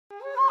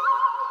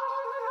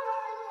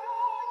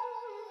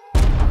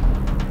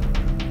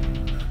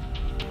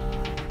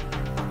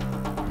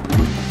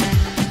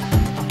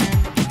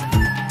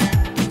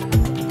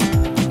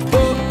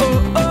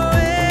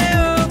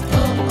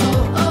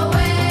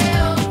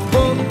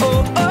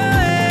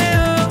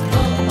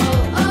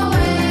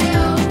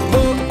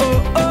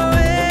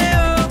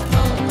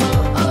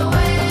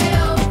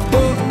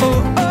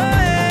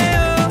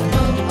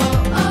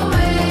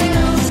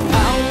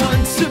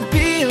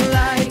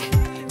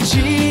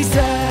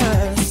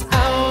Jesus, I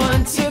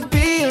want to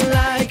be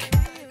like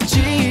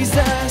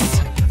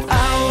Jesus.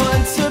 I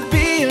want to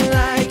be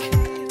like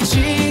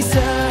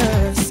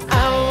Jesus.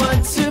 I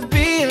want to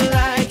be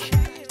like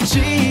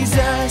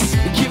Jesus.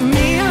 Give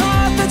me a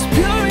heart that's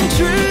pure and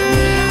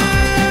true,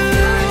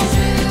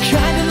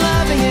 kind and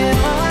loving in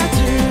all I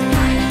do,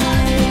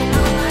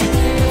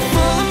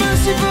 full of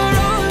mercy for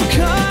all who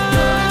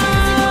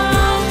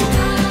come,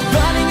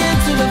 running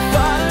into the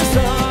Father's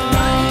arms.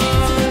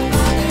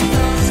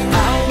 I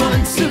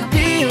want to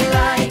be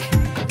like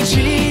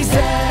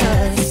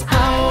Jesus. I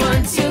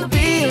want to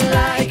be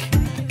like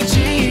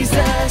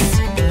Jesus.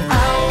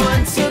 I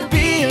want to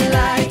be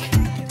like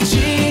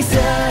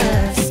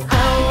Jesus. I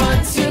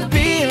want to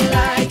be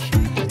like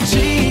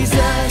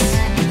Jesus.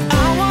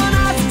 I want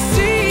us to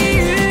see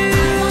you.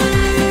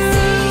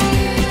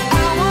 I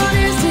want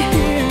ears to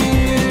hear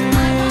you.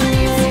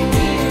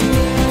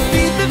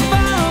 Feet that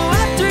follow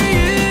after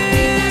you.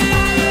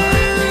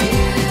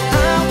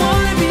 I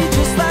wanna be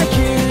just like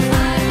you.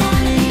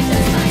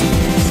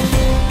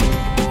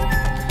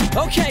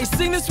 Okay,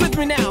 sing this with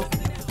me now.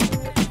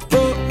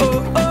 Oh,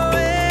 oh, oh,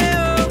 eh,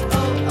 oh.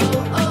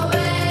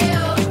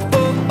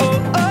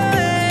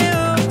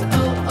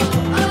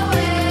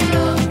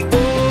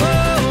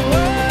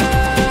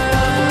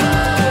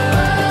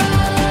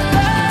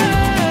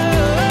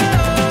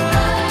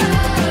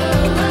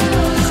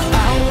 I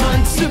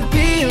want to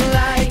be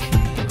like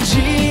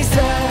Jesus.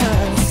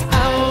 I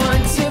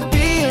want to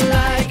be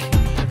like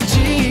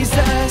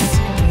Jesus.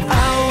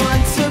 I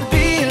want to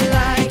be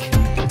like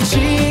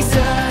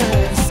Jesus.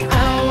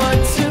 I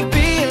want to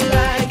be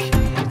like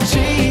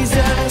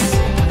Jesus.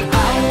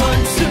 I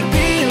want to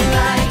be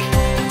like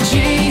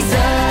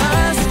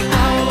Jesus. I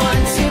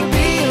want to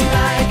be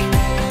like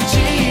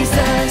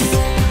Jesus.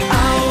 I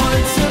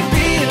want to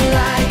be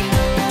like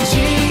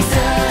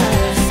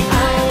Jesus.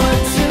 I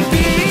want to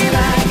be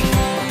like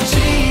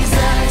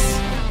Jesus.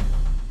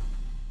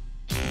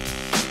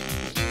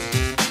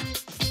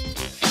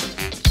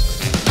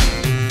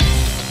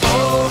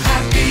 Oh,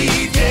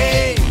 happy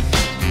day.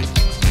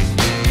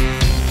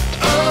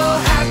 Oh,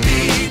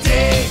 happy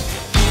day.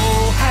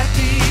 Oh,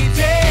 happy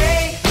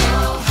day.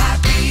 Oh,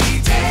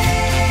 happy day.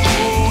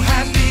 Oh,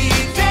 happy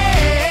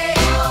day.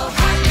 Oh,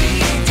 happy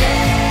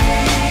day.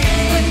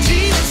 When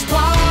Jesus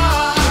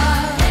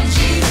walked, when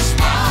Jesus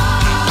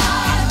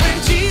walked, when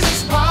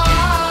Jesus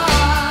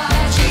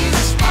walked,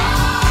 Jesus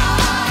walked,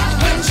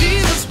 when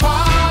Jesus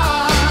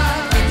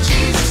walked, when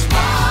Jesus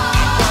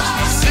walked, washed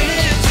my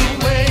sins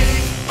away.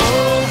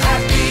 Oh,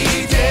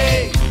 happy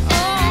day.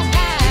 Oh,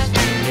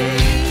 happy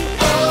day.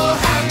 Oh,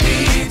 happy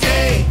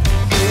day.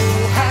 Oh,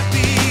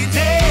 happy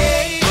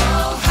day.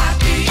 Oh,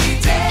 happy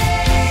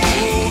day.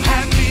 Oh,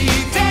 happy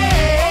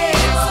day.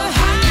 Oh,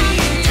 happy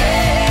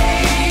day.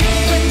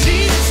 When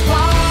Jesus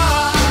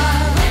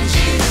walked, when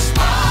Jesus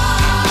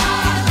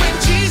walked, when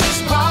Jesus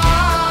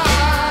walked,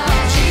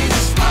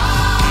 Jesus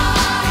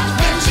walked,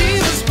 when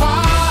Jesus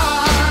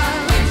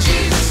walked, when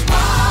Jesus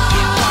walked,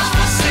 he washed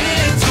my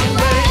sins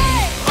away.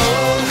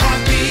 Oh,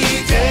 happy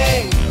day.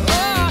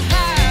 Oh,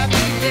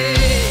 happy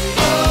day.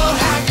 Oh,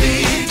 happy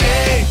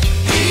day.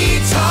 He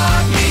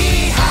taught me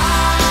how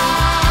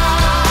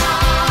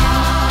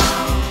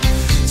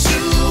to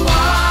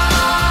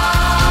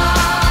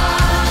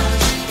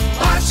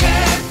watch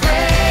and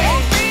pray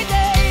every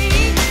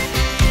day.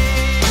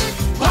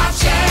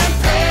 Watch and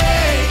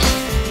pray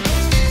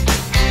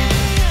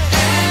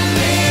and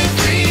live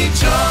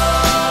rejoicing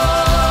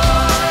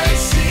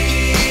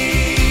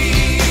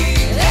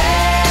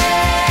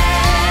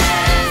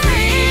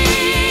every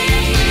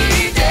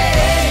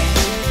day.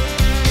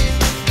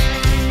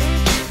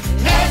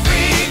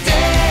 Every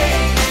day.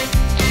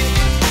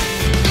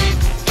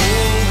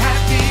 Oh,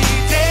 happy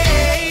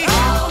day.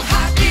 Oh,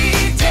 happy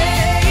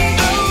day.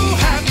 Oh,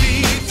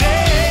 happy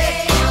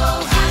day.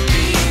 Oh,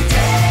 happy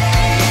day.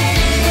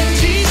 When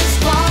Jesus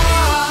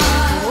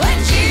walked, when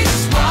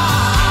Jesus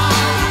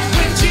walked,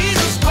 when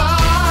Jesus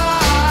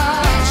walked,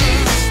 when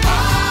Jesus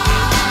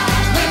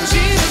walked, when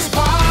Jesus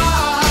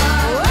walked,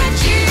 when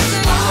Jesus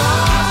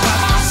walked,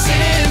 washed my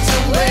sins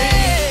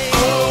away.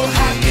 Oh,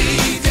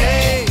 happy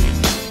day.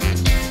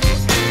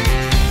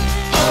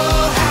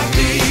 Oh,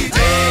 happy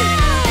day.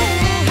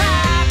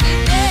 Happy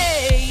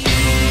day.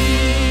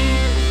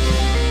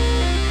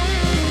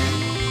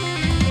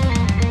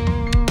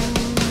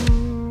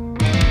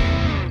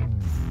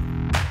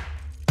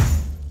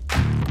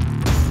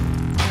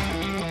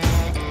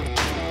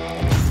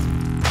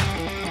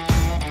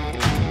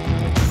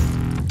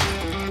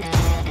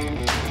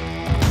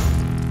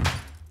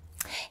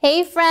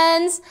 Hey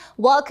friends,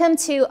 welcome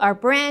to our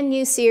brand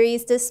new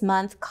series this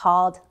month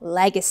called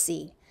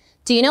Legacy.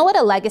 Do you know what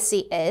a legacy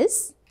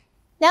is?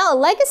 Now, a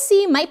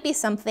legacy might be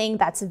something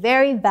that's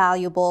very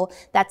valuable,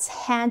 that's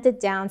handed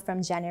down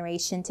from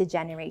generation to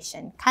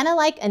generation, kind of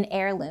like an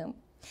heirloom.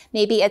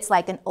 Maybe it's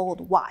like an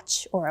old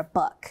watch or a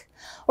book.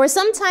 Or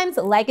sometimes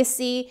a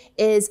legacy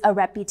is a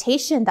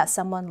reputation that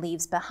someone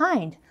leaves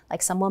behind,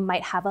 Like someone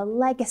might have a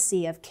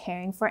legacy of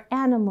caring for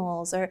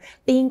animals or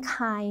being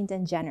kind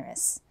and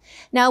generous.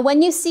 Now,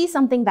 when you see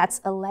something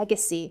that's a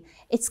legacy,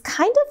 it's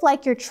kind of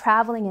like you're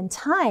traveling in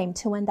time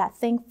to when that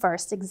thing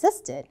first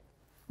existed.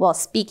 Well,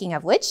 speaking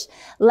of which,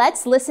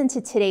 let's listen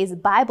to today's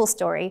Bible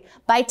story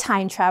by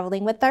time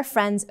traveling with our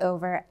friends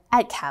over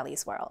at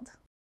Callie's World.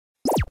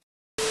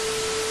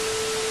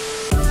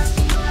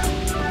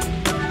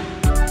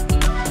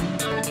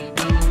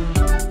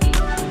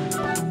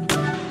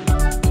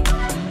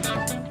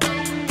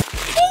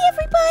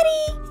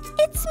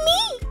 It's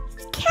me,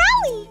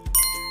 Callie.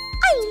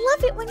 I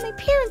love it when my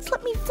parents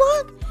let me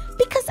vlog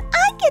because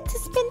I get to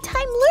spend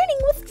time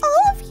learning with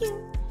all of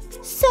you.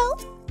 So,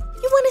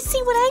 you want to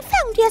see what I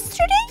found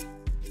yesterday?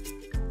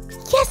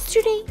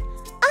 Yesterday,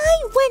 I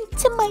went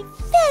to my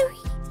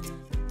very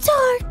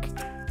dark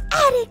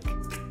attic.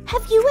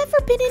 Have you ever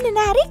been in an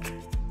attic?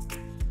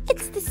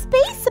 It's the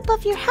space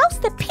above your house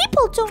that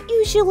people don't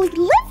usually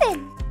live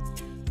in.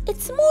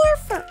 It's more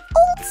for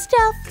old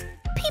stuff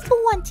people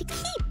want to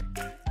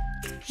keep.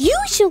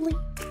 Usually,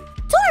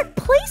 dark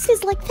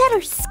places like that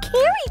are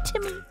scary to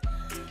me,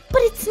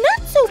 but it's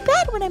not so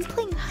bad when I'm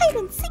playing hide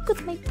and seek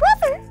with my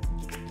brother.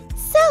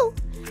 So,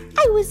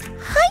 I was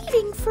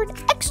hiding for an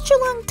extra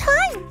long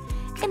time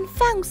and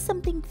found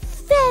something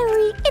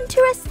very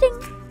interesting.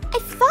 I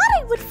thought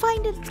I would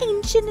find an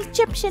ancient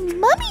Egyptian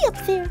mummy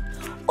up there,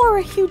 or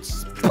a huge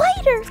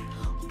spider,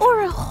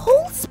 or a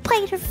whole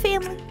spider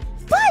family,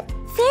 but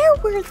there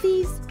were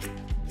these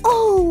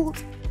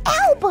old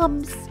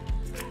albums.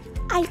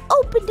 I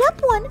opened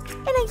up one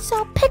and I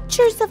saw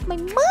pictures of my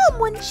mom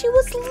when she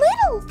was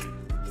little.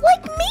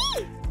 Like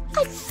me.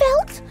 I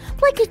felt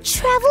like I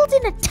traveled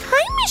in a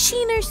time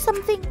machine or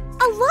something.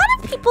 A lot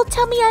of people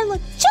tell me I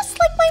look just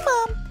like my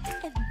mom.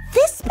 And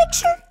this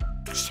picture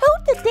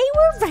showed that they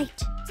were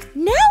right.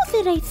 Now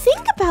that I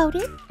think about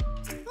it,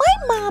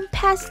 my mom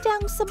passed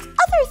down some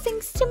other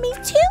things to me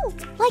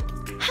too. Like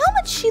how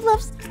much she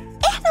loves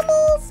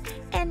animals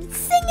and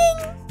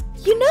singing.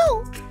 You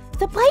know,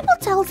 the Bible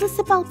tells us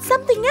about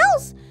something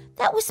else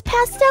that was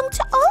passed down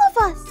to all of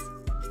us.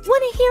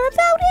 Want to hear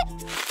about it?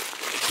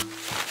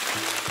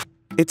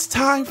 It's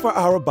time for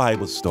our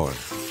Bible story.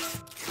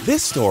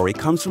 This story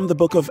comes from the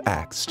book of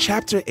Acts,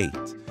 chapter 8,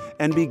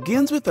 and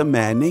begins with a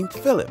man named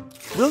Philip.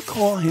 We'll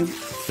call him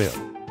Phil.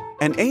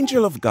 An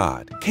angel of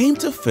God came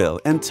to Phil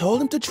and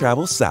told him to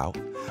travel south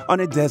on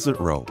a desert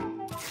road.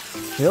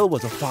 Phil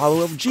was a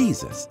follower of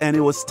Jesus, and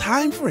it was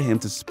time for him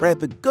to spread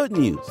the good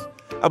news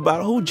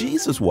about who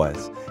Jesus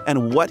was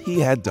and what he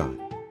had done.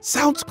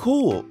 Sounds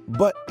cool,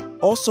 but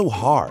also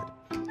hard.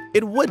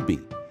 It would be,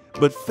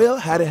 but Phil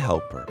had a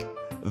helper.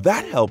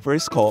 That helper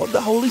is called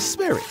the Holy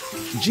Spirit.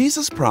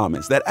 Jesus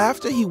promised that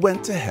after he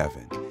went to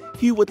heaven,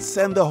 he would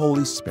send the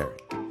Holy Spirit.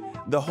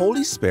 The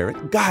Holy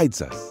Spirit guides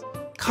us,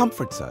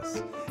 comforts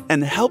us,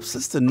 and helps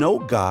us to know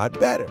God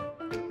better.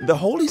 The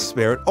Holy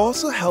Spirit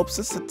also helps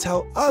us to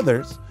tell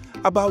others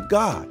about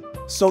God.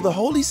 So the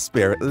Holy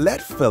Spirit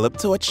led Philip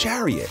to a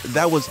chariot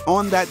that was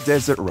on that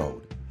desert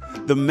road.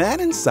 The man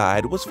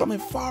inside was from a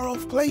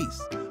far-off place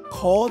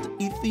called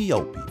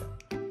Ethiopia.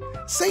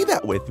 Say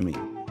that with me.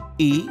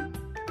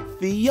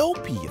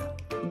 Ethiopia.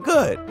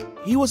 Good.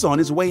 He was on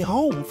his way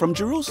home from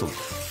Jerusalem.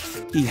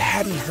 He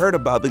hadn't heard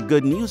about the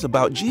good news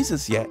about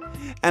Jesus yet,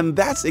 and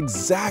that's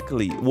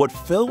exactly what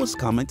Phil was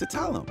coming to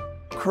tell him.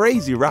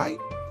 Crazy, right?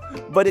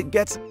 But it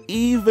gets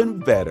even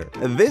better.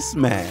 This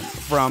man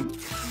from,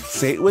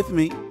 say it with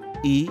me,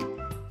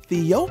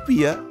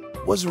 Ethiopia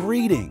was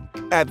reading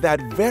at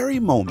that very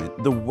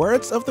moment the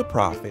words of the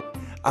prophet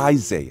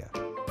Isaiah.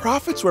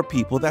 Prophets were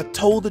people that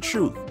told the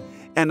truth,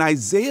 and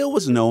Isaiah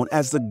was known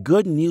as the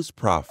good news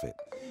prophet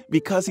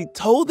because he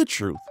told the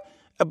truth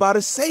about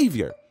a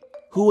savior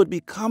who would be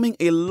coming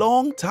a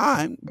long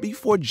time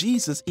before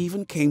Jesus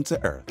even came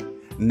to earth.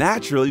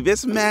 Naturally,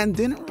 this man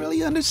didn't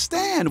really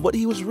understand what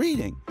he was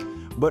reading,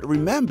 but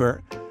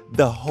remember,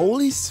 the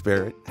Holy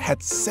Spirit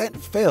had sent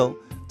Phil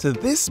to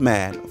this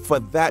man for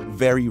that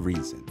very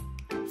reason.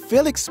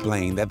 Phil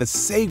explained that the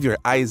Savior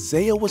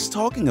Isaiah was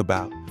talking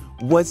about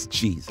was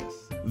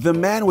Jesus. The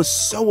man was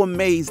so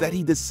amazed that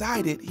he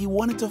decided he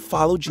wanted to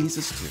follow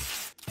Jesus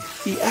too.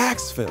 He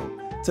asked Phil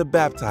to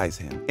baptize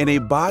him in a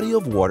body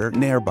of water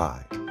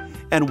nearby.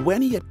 And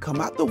when he had come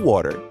out the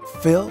water,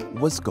 Phil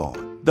was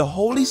gone. The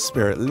Holy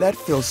Spirit led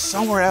Phil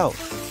somewhere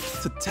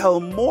else to tell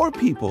more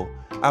people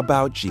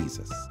about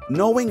Jesus.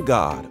 Knowing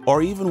God,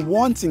 or even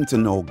wanting to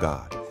know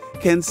God,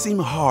 can seem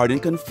hard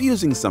and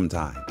confusing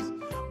sometimes,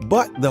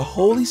 but the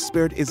Holy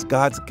Spirit is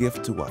God's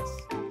gift to us,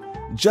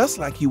 just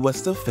like he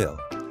was to Phil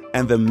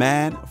and the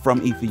man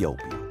from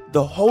Ethiopia.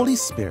 The Holy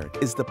Spirit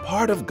is the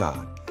part of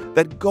God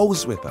that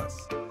goes with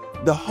us.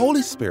 The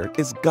Holy Spirit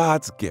is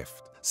God's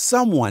gift,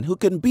 someone who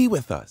can be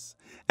with us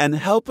and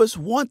help us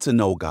want to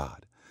know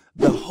God.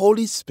 The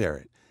Holy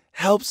Spirit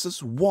helps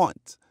us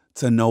want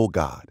to know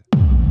God.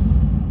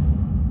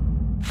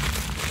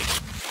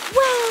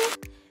 Wow,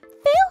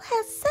 Phil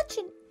has such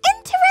an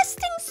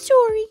interesting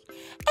story.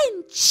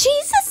 And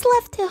Jesus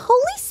left the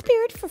Holy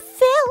Spirit for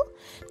Phil,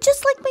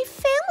 just like my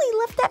family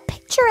left that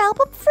picture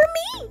album for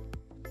me.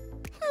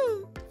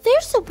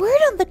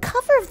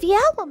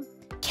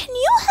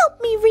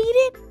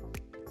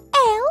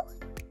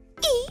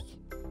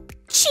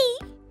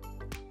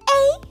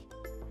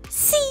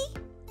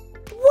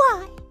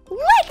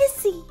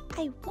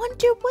 I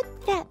wonder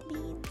what that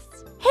means.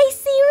 Hey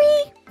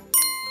Siri,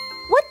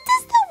 what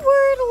does the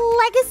word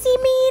legacy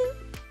mean?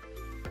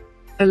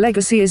 A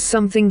legacy is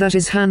something that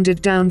is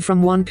handed down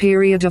from one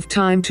period of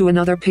time to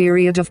another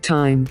period of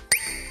time.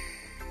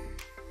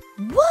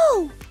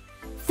 Whoa!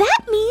 That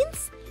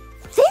means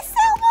this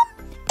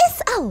album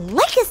is a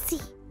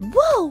legacy!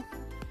 Whoa!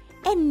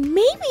 And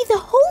maybe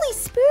the Holy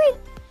Spirit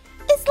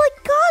is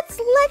like God's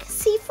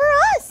legacy for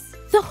us.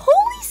 The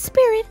Holy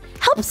Spirit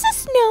helps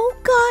us know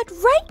God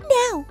right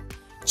now,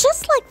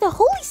 just like the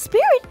Holy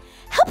Spirit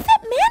helped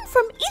that man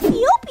from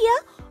Ethiopia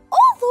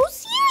all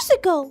those years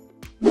ago.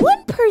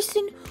 One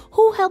person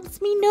who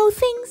helps me know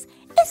things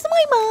is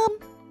my mom.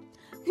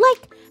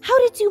 Like how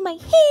to do my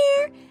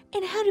hair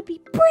and how to be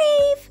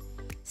brave.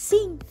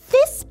 Seeing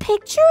this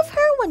picture of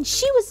her when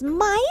she was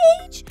my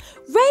age,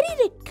 ready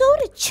to go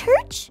to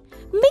church,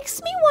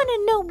 makes me want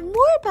to know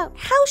more about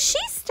how she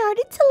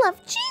started to love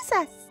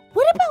Jesus.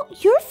 What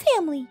about your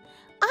family?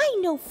 I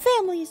know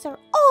families are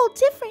all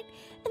different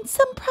and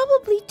some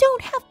probably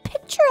don't have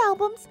picture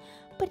albums,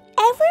 but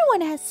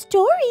everyone has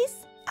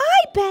stories.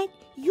 I bet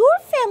your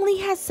family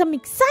has some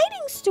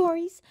exciting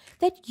stories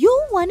that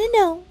you'll want to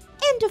know.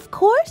 And of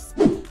course,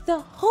 the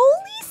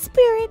Holy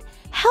Spirit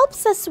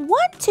helps us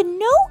want to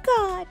know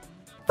God.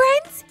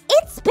 Friends,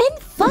 it's been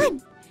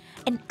fun.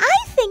 And I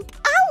think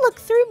I'll look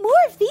through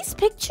more of these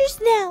pictures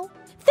now.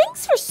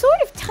 Thanks for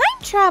sort of time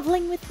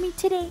traveling with me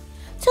today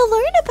to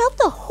learn about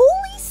the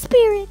Holy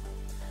Spirit.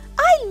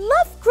 I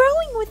love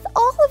growing with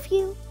all of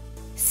you.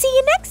 See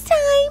you next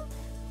time.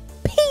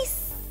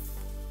 Peace.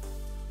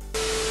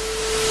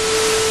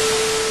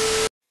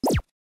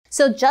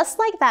 So just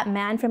like that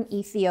man from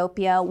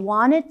Ethiopia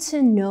wanted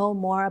to know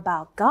more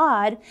about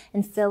God,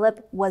 and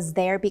Philip was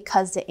there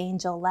because the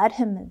angel led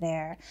him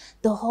there,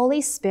 the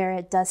Holy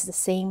Spirit does the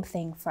same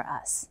thing for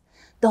us.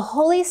 The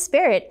Holy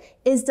Spirit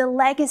is the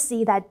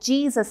legacy that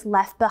Jesus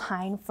left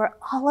behind for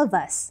all of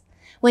us.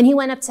 When he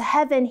went up to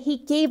heaven, he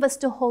gave us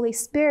the Holy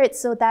Spirit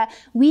so that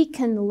we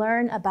can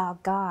learn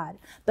about God,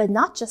 but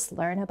not just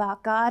learn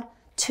about God,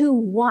 to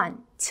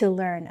want to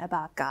learn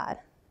about God.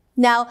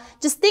 Now,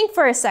 just think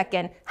for a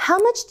second, how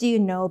much do you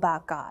know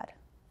about God?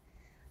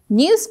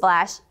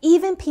 Newsflash,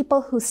 even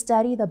people who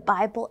study the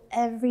Bible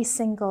every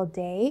single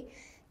day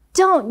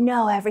don't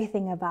know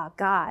everything about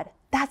God.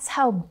 That's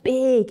how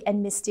big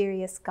and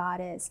mysterious God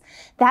is.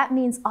 That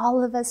means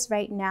all of us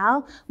right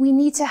now, we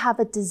need to have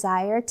a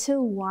desire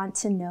to want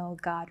to know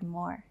God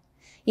more.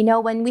 You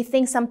know, when we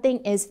think something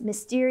is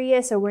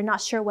mysterious or we're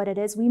not sure what it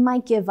is, we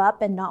might give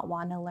up and not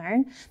want to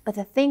learn. But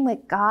the thing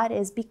with God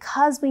is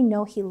because we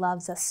know he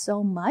loves us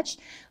so much,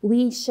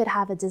 we should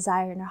have a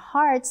desire in our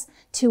hearts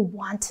to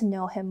want to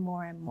know him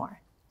more and more.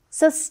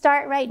 So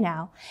start right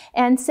now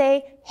and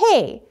say,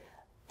 hey,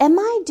 am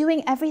I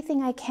doing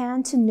everything I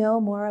can to know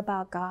more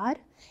about God?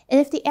 And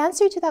if the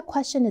answer to that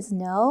question is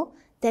no,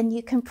 then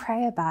you can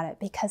pray about it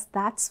because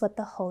that's what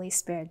the Holy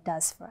Spirit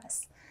does for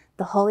us.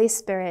 The Holy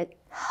Spirit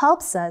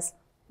helps us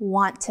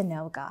want to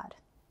know God.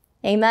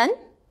 Amen?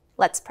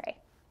 Let's pray.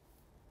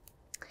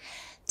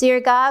 Dear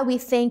God, we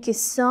thank you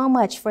so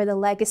much for the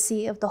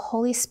legacy of the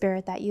Holy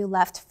Spirit that you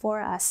left for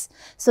us,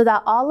 so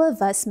that all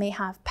of us may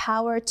have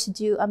power to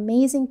do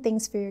amazing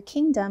things for your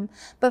kingdom,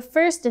 but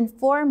first and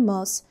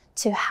foremost,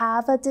 to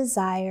have a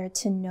desire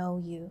to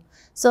know you.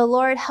 So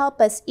Lord,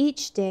 help us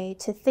each day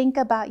to think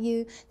about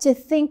you, to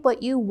think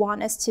what you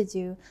want us to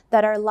do,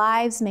 that our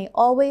lives may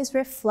always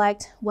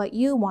reflect what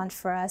you want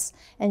for us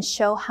and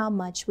show how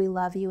much we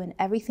love you in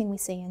everything we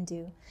say and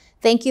do.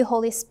 Thank you,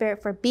 Holy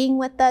Spirit, for being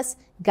with us.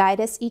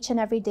 Guide us each and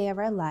every day of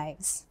our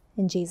lives.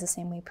 In Jesus'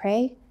 name we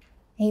pray.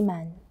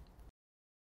 Amen.